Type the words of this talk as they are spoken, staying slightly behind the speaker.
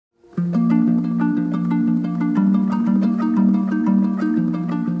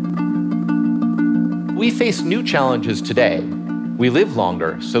we face new challenges today. We live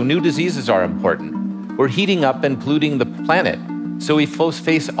longer, so new diseases are important. We're heating up and polluting the planet, so we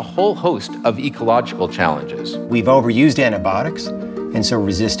face a whole host of ecological challenges. We've overused antibiotics, and so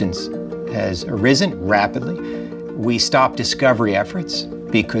resistance has arisen rapidly. We stopped discovery efforts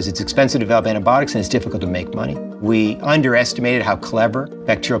because it's expensive to develop antibiotics and it's difficult to make money. We underestimated how clever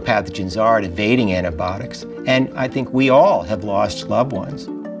bacterial pathogens are at evading antibiotics. And I think we all have lost loved ones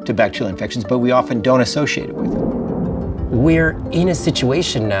to bacterial infections, but we often don't associate it with them. We're in a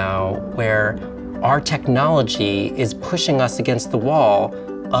situation now where our technology is pushing us against the wall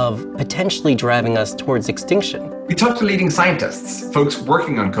of potentially driving us towards extinction. We talked to leading scientists, folks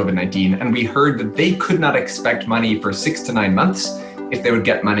working on COVID-19, and we heard that they could not expect money for 6 to 9 months if they would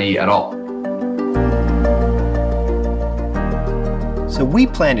get money at all. So we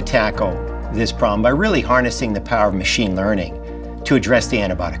plan to tackle this problem by really harnessing the power of machine learning to address the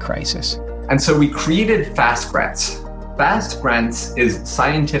antibiotic crisis. And so we created Fast Grants. Fast Grants is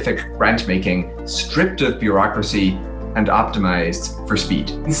scientific grant making stripped of bureaucracy and optimized for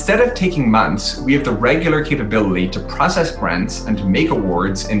speed. Instead of taking months, we have the regular capability to process grants and to make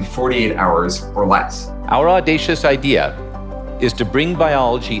awards in 48 hours or less. Our audacious idea is to bring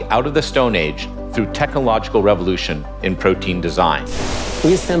biology out of the Stone Age through technological revolution in protein design.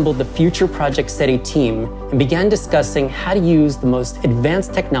 We assembled the Future Project SETI team and began discussing how to use the most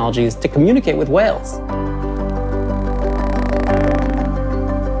advanced technologies to communicate with whales.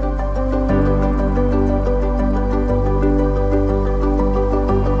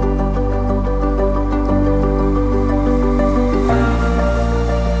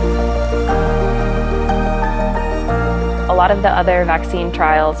 A lot of the other vaccine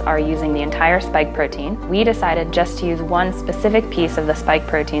trials are using the entire spike protein. We decided just to use one specific piece of the spike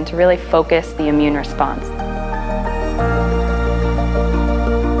protein to really focus the immune response.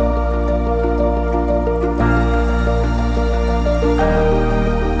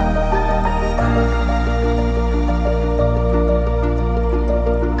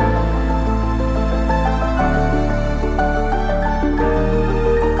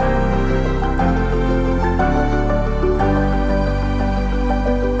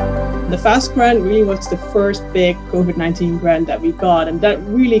 The FAST grant really was the first big COVID-19 grant that we got, and that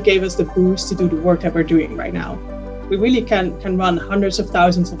really gave us the boost to do the work that we're doing right now. We really can run hundreds of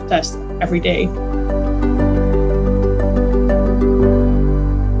thousands of tests every day.